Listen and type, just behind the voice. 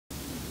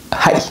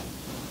Hi.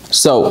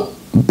 So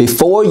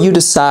before you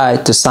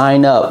decide to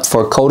sign up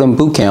for Coding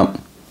Bootcamp,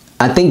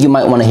 I think you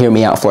might want to hear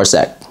me out for a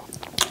sec.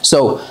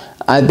 So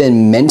I've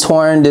been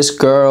mentoring this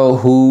girl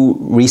who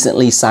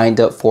recently signed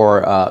up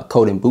for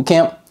Coding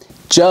Bootcamp.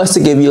 Just to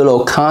give you a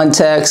little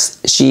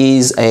context,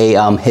 she's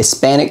a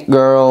Hispanic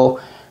girl.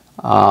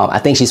 I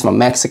think she's from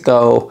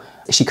Mexico.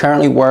 She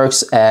currently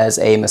works as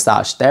a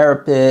massage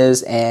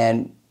therapist,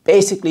 and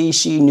basically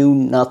she knew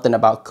nothing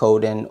about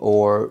coding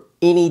or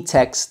any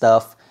tech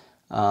stuff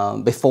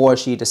before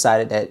she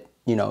decided that,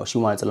 you know, she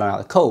wanted to learn how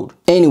to code.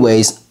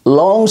 Anyways,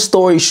 long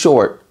story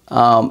short,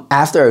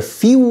 after a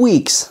few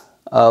weeks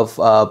of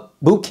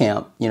boot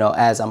camp, you know,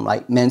 as I'm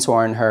like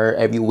mentoring her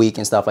every week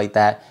and stuff like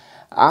that,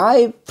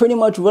 I pretty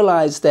much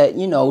realized that,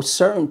 you know,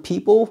 certain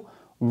people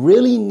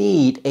really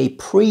need a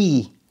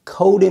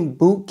pre-coding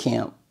boot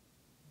camp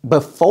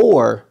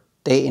before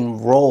they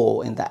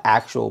enroll in the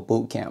actual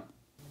boot camp.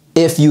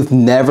 If you've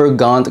never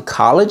gone to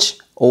college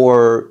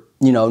or,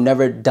 you know,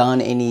 never done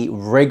any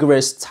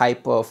rigorous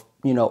type of,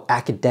 you know,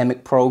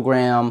 academic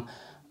program,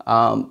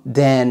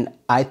 then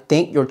I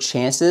think your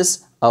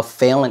chances of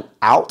failing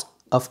out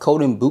of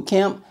coding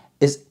bootcamp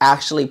is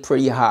actually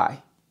pretty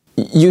high.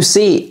 You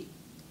see,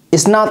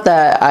 it's not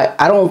that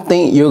I don't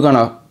think you're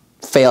gonna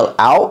fail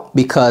out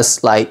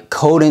because like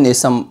coding is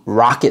some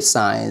rocket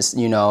science,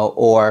 you know,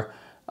 or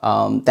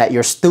that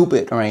you're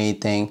stupid or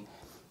anything.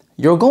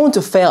 You're going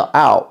to fail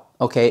out,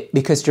 okay,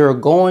 because you're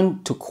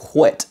going to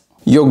quit.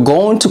 You're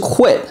going to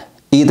quit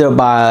either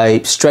by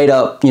straight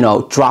up, you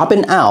know,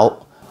 dropping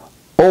out,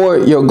 or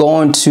you're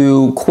going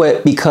to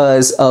quit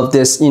because of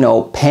this, you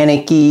know,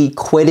 panicky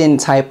quitting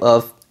type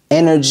of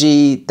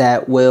energy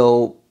that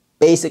will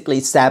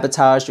basically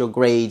sabotage your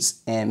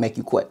grades and make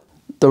you quit.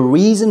 The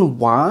reason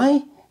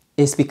why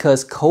is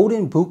because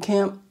coding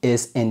bootcamp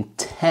is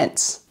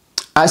intense.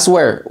 I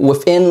swear,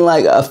 within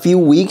like a few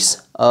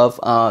weeks of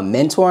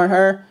mentoring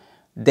her,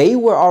 they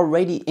were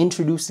already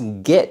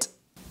introducing Git.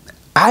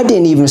 I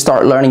didn't even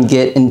start learning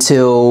Git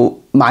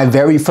until my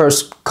very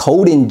first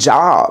coding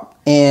job.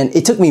 And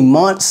it took me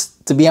months,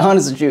 to be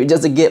honest with you,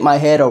 just to get my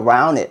head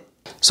around it.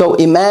 So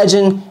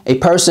imagine a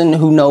person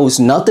who knows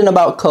nothing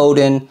about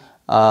coding,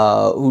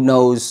 who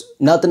knows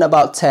nothing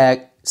about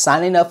tech,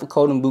 signing up for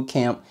Coding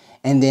Bootcamp,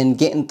 and then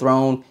getting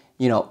thrown,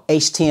 you know,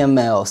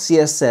 HTML,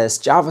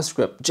 CSS,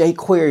 JavaScript,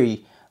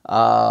 jQuery,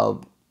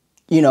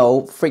 you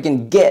know,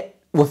 freaking Git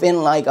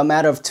within like a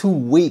matter of 2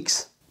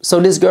 weeks. So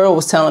this girl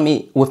was telling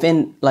me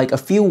within like a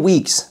few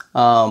weeks,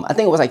 I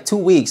think it was like 2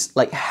 weeks,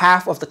 like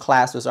half of the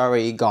class was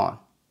already gone.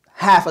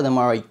 Half of them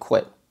already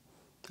quit.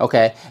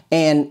 Okay.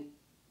 And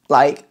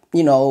like,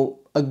 you know,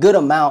 a good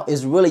amount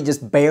is really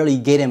just barely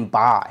getting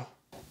by.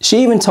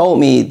 She even told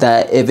me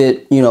that if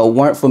it, you know,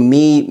 weren't for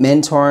me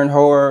mentoring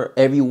her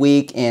every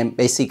week and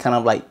basically kind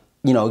of like,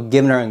 you know,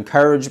 giving her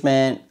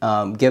encouragement,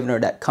 giving her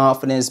that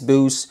confidence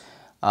boost,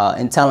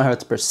 and telling her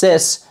to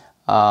persist,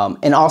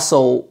 and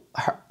also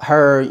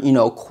her, you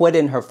know,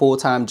 quitting her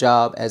full-time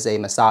job as a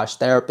massage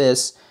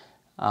therapist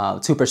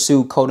to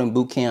pursue Coding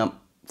Bootcamp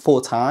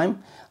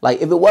full-time.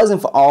 Like, if it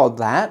wasn't for all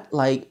that,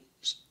 like,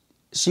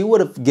 she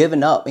would have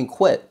given up and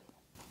quit.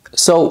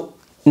 So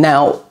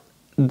now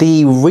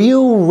the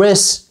real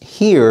risk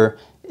here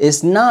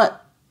is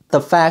not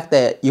the fact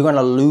that you're going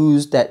to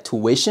lose that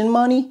tuition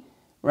money,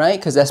 right?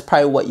 Because that's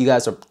probably what you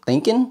guys are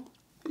thinking.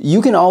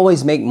 You can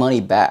always make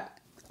money back.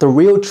 The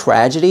real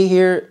tragedy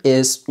here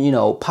is, you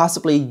know,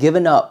 possibly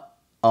giving up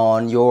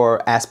on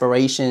your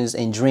aspirations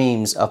and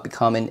dreams of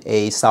becoming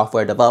a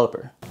software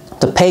developer.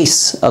 The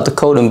pace of the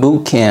Coding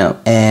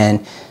Bootcamp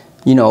and,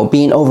 you know,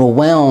 being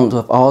overwhelmed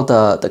with all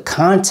the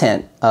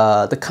content,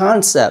 the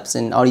concepts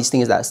and all these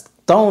things that's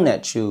thrown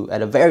at you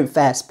at a very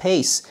fast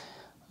pace,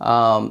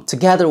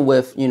 together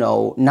with, you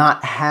know,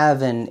 not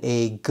having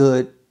a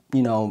good,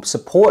 you know,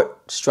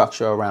 support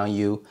structure around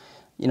you,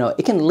 you know,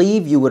 it can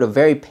leave you with a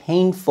very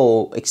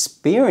painful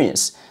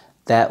experience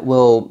that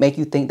will make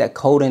you think that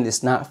coding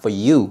is not for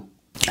you.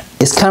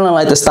 It's kind of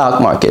like the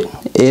stock market.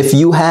 If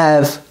you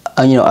have,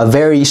 you know, a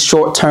very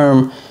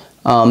short-term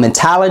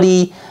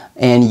mentality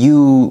and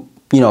you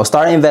know,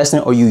 start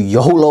investing or you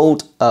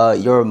YOLO'd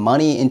your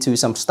money into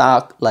some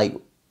stock like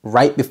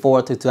right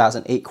before the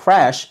 2008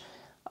 crash,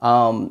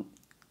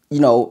 you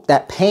know,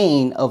 that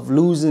pain of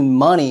losing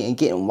money and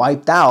getting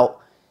wiped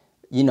out,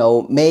 you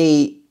know,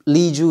 may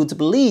lead you to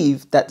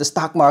believe that the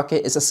stock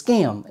market is a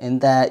scam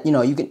and that, you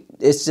know,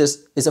 it's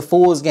a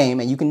fool's game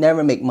and you can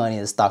never make money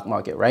in the stock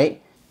market,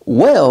 right?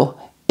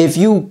 Well, if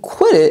you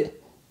quit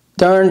it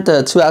during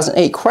the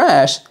 2008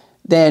 crash,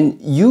 then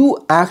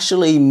you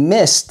actually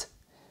missed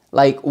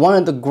like one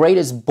of the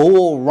greatest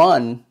bull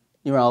run,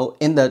 you know,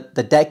 in the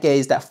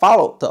decades that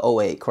followed the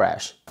 '08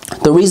 crash.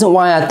 The reason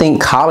why I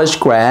think college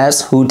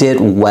grads who did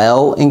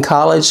well in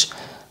college,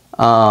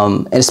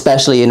 and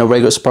especially in a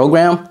rigorous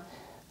program,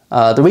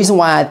 the reason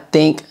why I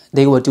think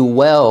they will do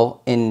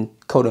well in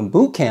Coding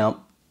Bootcamp,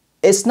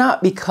 it's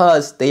not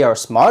because they are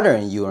smarter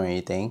than you or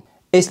anything.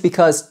 It's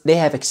because they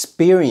have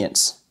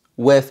experience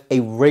with a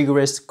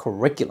rigorous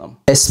curriculum,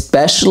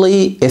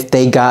 especially if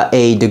they got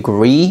a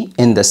degree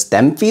in the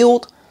STEM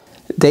field.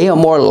 They are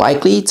more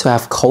likely to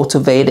have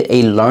cultivated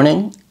a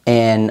learning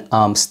and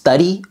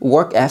study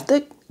work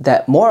ethic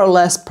that more or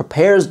less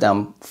prepares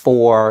them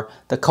for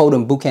the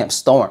coding bootcamp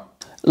storm.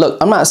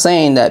 Look, I'm not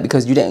saying that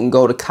because you didn't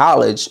go to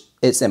college,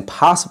 it's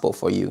impossible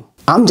for you.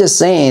 I'm just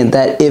saying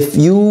that if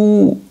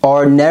you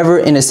are never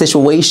in a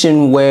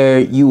situation where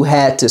you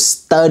had to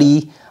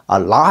study a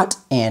lot,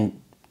 and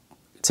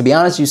to be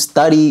honest, you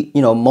study,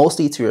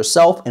 mostly to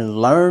yourself and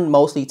learn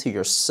mostly to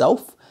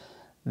yourself,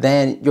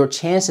 then your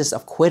chances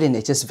of quitting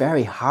is just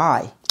very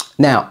high.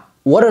 Now,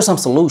 what are some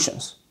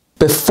solutions?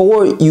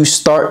 Before you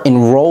start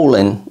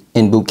enrolling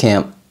in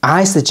bootcamp,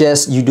 I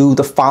suggest you do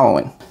the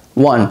following.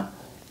 1,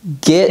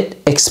 get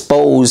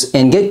exposed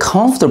and get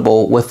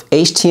comfortable with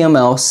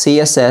HTML,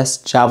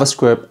 CSS,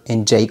 JavaScript,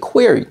 and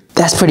jQuery.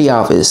 That's pretty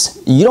obvious.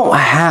 You don't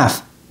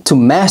have to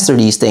master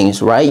these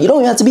things, right? You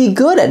don't even have to be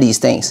good at these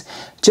things.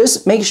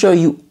 Just make sure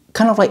you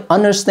kind of like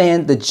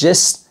understand the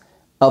gist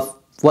of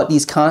what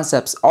these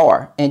concepts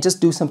are and just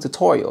do some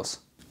tutorials.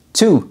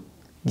 2,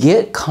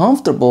 get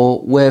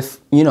comfortable with,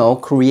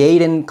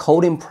 creating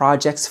coding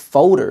projects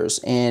folders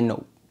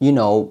and,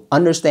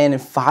 understanding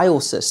file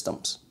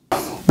systems.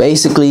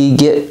 Basically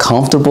get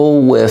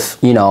comfortable with,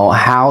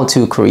 how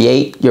to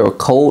create your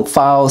code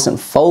files and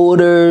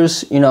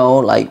folders,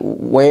 like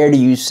where do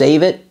you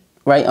save it,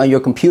 right? On your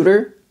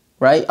computer,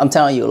 right? I'm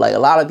telling you, like a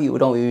lot of people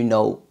don't even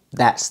know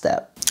that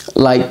step.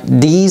 Like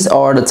these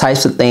are the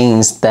types of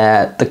things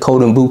that the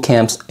coding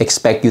bootcamps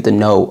expect you to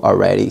know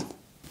already.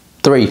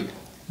 3,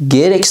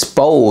 get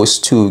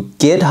exposed to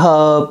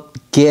GitHub,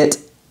 Git,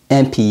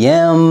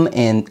 NPM,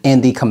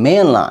 and the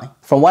command line.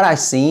 From what I've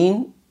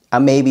seen, I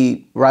may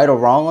be right or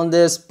wrong on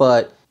this,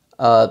 but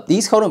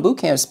these coding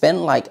bootcamps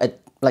spend like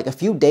a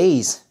few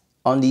days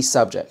on these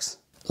subjects.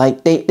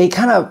 Like they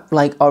kind of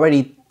like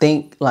already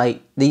think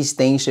like these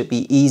things should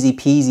be easy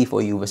peasy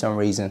for you for some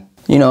reason.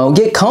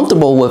 Get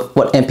comfortable with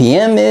what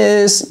NPM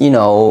is,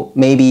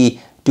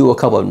 maybe do a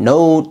couple of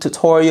Node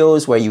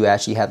tutorials where you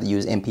actually have to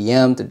use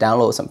NPM to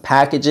download some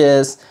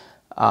packages,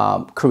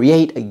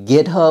 create a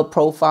GitHub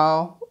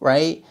profile,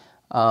 right?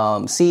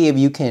 See if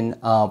you can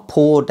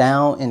pull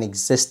down an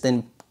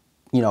existing,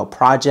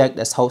 project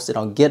that's hosted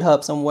on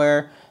GitHub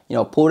somewhere,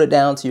 pull it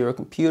down to your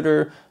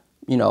computer,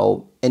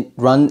 and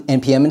run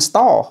NPM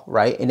install,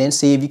 right? And then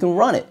see if you can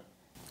run it.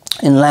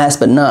 And last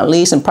but not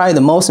least, and probably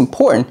the most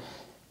important,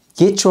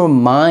 get your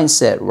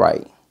mindset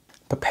right.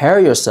 Prepare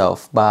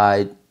yourself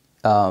by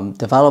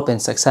developing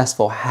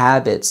successful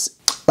habits.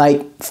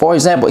 Like, for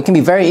example, it can be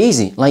very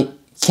easy. Like,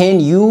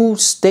 can you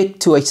stick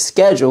to a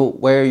schedule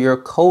where you're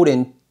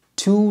coding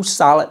 2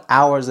 solid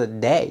hours a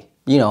day?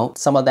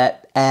 Some of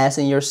that ass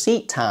in your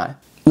seat time.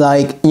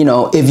 Like,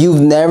 if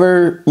you've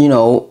never,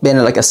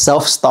 been like a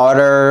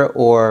self-starter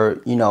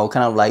or,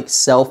 kind of like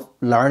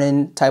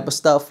self-learning type of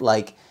stuff,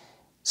 like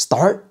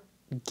start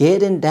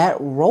getting that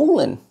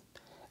rolling.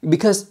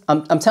 Because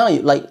I'm telling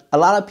you, like a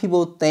lot of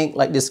people think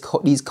like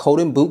these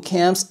coding boot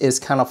camps is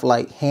kind of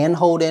like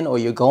hand-holding or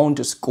you're going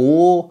to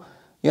school,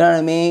 you know what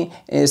I mean?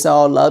 And it's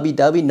all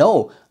lovey-dovey.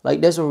 No,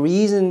 like there's a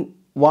reason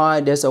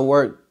why there's a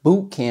word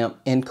boot camp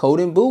in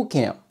coding boot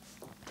camp.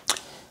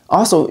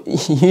 Also,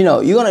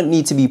 you're gonna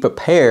need to be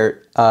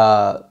prepared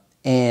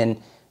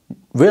and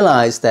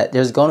realize that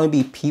there's gonna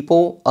be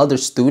people, other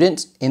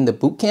students in the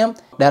boot camp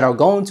that are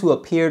going to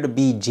appear to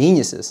be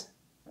geniuses,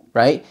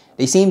 right?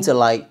 They seem to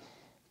like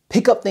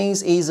pick up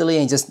things easily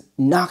and just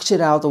knock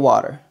shit out of the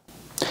water.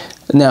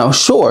 Now,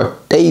 sure,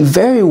 they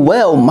very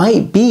well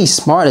might be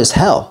smart as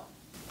hell,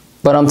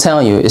 but I'm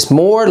telling you, it's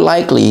more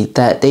likely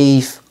that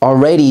they've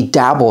already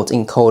dabbled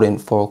in coding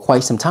for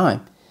quite some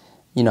time.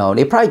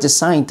 They probably just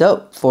signed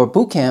up for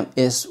bootcamp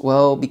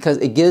because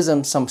it gives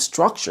them some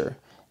structure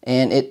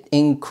and it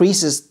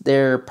increases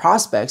their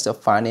prospects of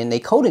finding a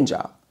coding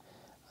job,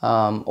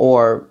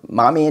 or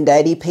mommy and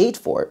daddy paid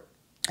for it.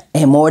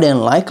 And more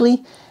than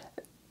likely,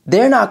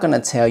 they're not going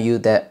to tell you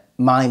that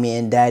mommy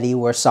and daddy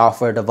were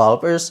software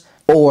developers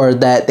or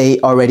that they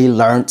already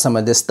learned some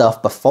of this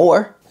stuff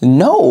before.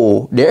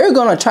 No, they're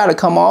going to try to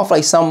come off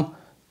like some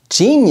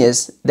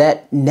genius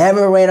that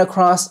never ran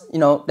across,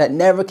 that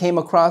never came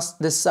across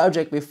this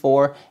subject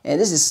before. And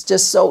this is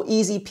just so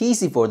easy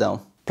peasy for them.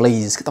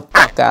 Please get the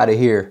fuck out of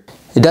here.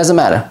 It doesn't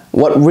matter.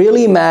 What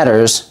really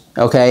matters,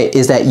 okay,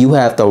 is that you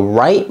have the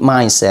right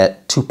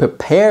mindset to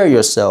prepare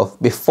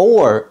yourself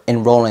before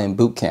enrolling in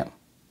bootcamp.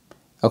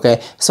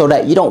 Okay, so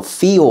that you don't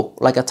feel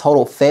like a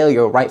total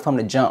failure right from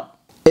the jump.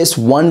 It's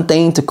one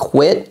thing to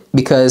quit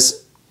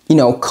because,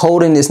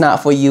 coding is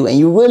not for you and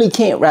you really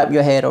can't wrap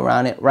your head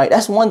around it, right?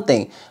 That's one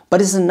thing. But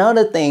it's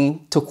another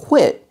thing to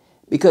quit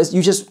because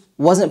you just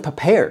wasn't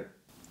prepared.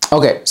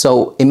 Okay,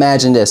 so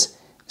imagine this.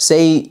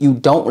 Say you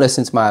don't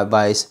listen to my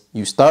advice,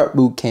 you start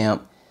boot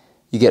camp,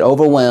 you get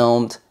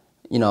overwhelmed,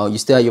 you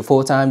still have your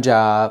full-time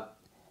job,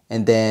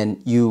 and then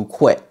you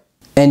quit.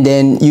 And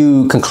then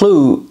you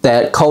conclude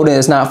that coding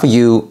is not for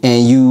you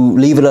and you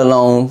leave it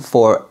alone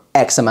for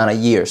X amount of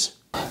years.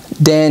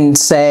 Then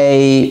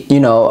say,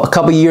 a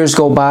couple years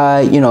go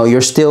by,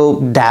 you're still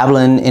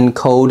dabbling in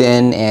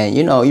coding and,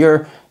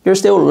 you're you're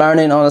still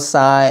learning on the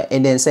side,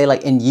 and then say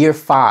like in year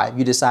 5,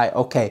 you decide,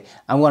 okay,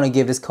 I'm gonna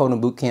give this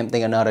coding bootcamp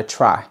thing another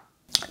try.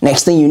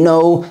 Next thing you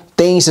know,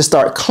 things just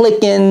start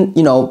clicking,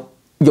 you know,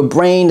 your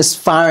brain is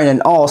firing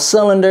in all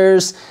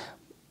cylinders.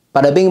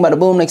 Bada bing, bada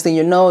boom, next thing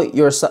you know,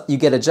 you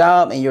get a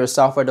job and you're a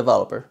software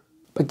developer.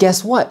 But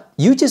guess what?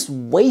 You just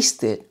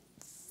wasted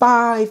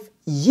 5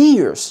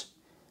 years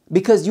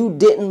because you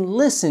didn't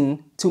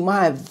listen to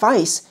my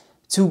advice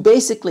to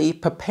basically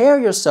prepare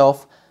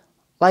yourself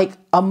like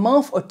a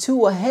month or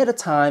 2 ahead of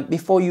time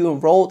before you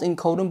enrolled in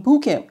Coding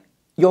Bootcamp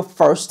your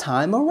first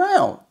time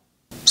around.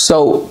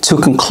 So to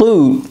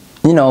conclude,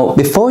 you know,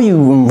 before you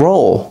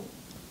enroll,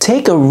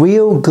 take a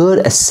real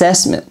good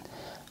assessment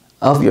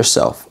of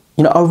yourself.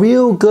 You know, a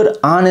real good,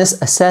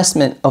 honest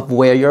assessment of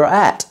where you're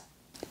at.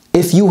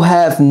 If you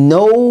have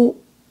no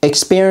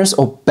experience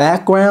or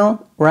background,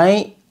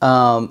 right,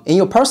 in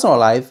your personal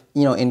life,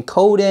 you know, in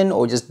coding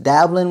or just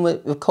dabbling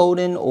with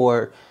coding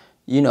or,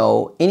 you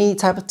know, any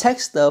type of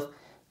tech stuff,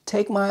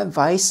 take my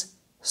advice,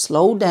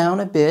 slow down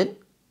a bit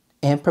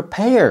and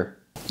prepare.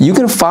 You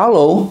can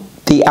follow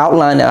the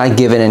outline that I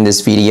given in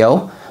this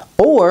video,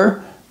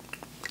 or,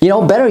 you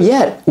know, better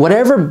yet,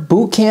 whatever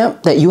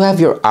bootcamp that you have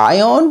your eye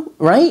on,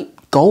 right?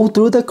 Go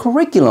through the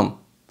curriculum,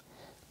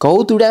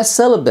 go through that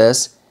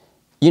syllabus,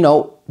 you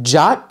know,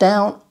 jot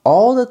down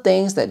all the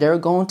things that they're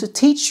going to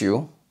teach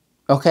you,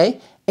 okay?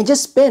 And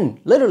just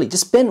literally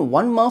just spend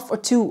 1 month or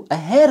 2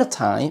 ahead of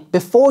time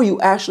before you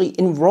actually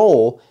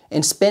enroll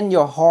and spend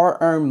your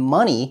hard-earned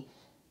money,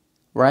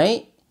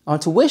 right, on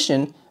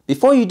tuition.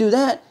 Before you do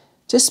that,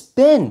 just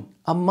spend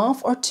a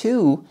month or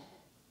 2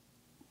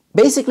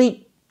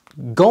 basically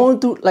going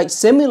through, like,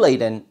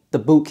 simulating the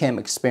bootcamp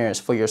experience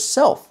for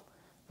yourself,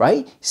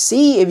 right?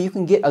 See if you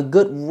can get a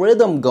good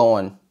rhythm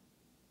going.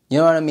 You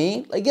know what I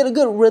mean? Like, get a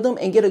good rhythm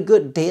and get a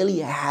good daily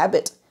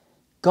habit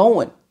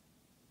going.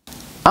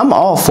 I'm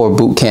all for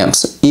boot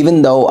camps,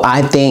 even though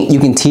I think you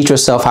can teach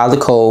yourself how to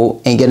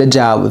code and get a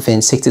job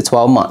within 6 to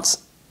 12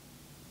 months.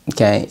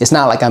 Okay, it's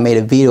not like I made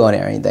a video on it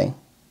or anything.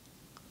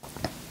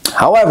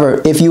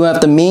 However, if you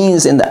have the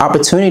means and the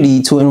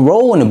opportunity to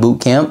enroll in a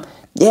boot camp,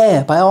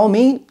 yeah, by all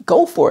means,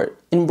 go for it.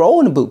 Enroll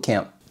in a boot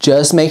camp.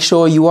 Just make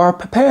sure you are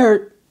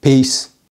prepared. Peace.